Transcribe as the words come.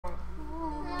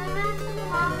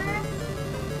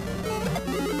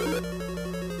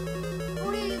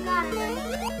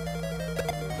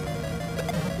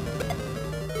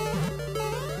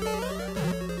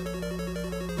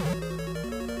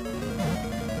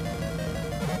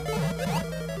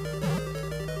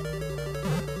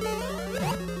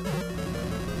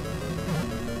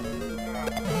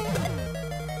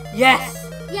Yes!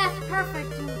 Yes,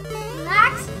 perfect.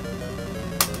 Max?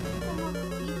 Come over.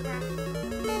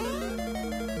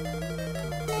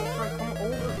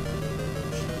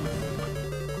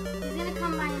 He's gonna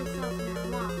come by himself now.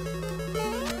 Watch.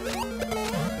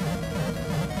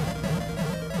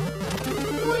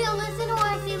 Julio, listen to what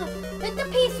I say. Look, hit the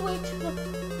P switch. Look.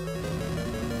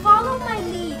 Follow my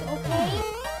lead, okay?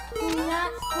 Do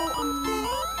not go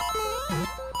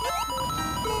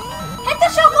hit the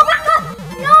Chocobaca!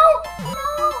 No! No!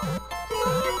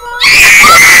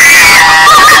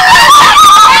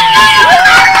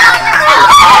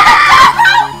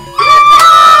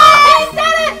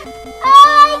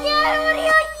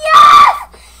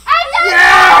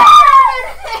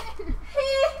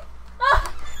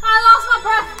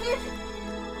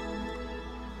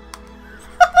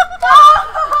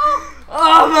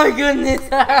 Oh my goodness!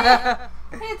 I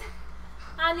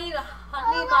need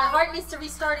my heart needs to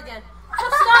restart again.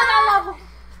 Let's start that level.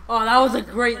 Oh, that was a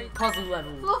great puzzle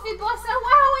level. Fluffy boy said,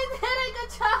 wow, we did it.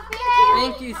 Good job.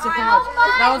 Thank you so much.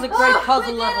 That was a great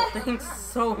puzzle level. Thanks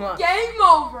so much. Game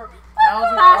over. That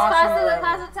was an awesome Pass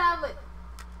level. the tablet.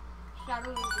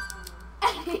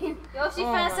 Yoshi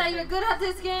fans say you're good at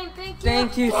this game. Thank you.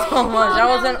 Thank you so much. That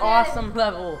was an awesome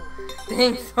level.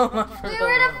 Thanks so much for We the were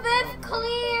the level. fifth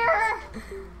clear.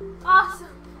 Awesome.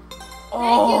 Oh.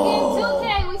 Thank you,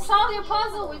 Game2k. We solved your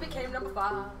puzzle. We became number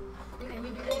 5.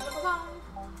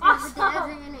 Awesome.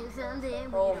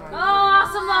 Oh my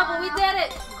Awesome level. We did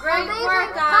it. Great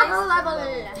work, guys.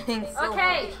 Thanks so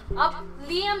Okay.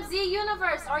 Liam Z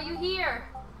Universe, are you here?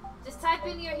 Just type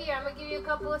in you're here. I'm going to give you a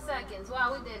couple of seconds.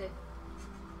 Wow, we did it.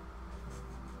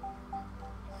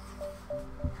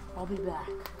 I'll be back.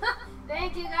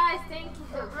 Thank you, guys. Thank you.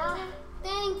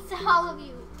 Thanks to all of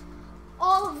you.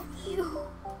 All of you.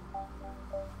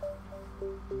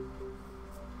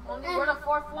 Only we're the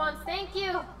 4th ones. Thank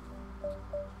you.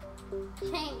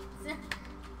 Thanks.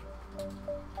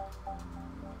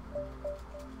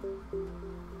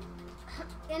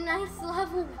 A nice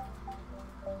level.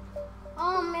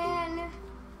 Oh man.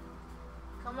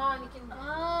 Come on, you can.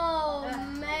 Oh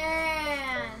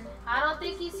man. I don't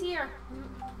think he's here.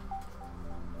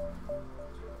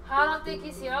 I don't think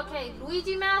he's here. Okay,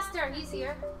 Luigi Master, he's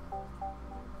here.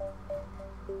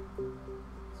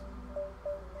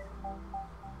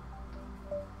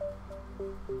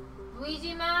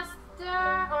 Luigi Master,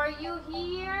 are you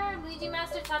here? Luigi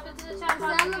Master, type into the chat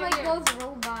box. Sound like those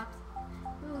robots.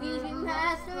 Luigi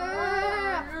Master,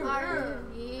 are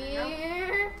you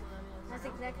here? That's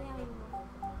exactly how you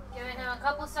look. Give him a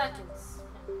couple seconds.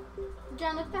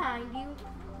 John, look behind you.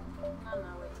 No,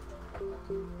 wait.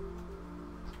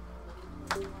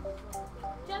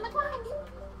 John, look behind you.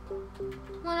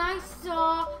 When I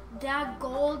saw that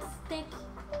gold stick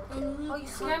in Oh, you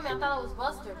scared me. I thought it was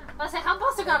Buster. I said, how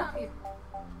Buster got up here?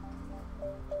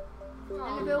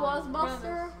 and if it was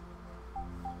Buster.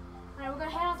 Alright, we're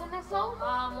gonna head on to the next level.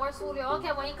 More Julio.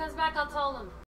 Okay, when he comes back, I'll tell him.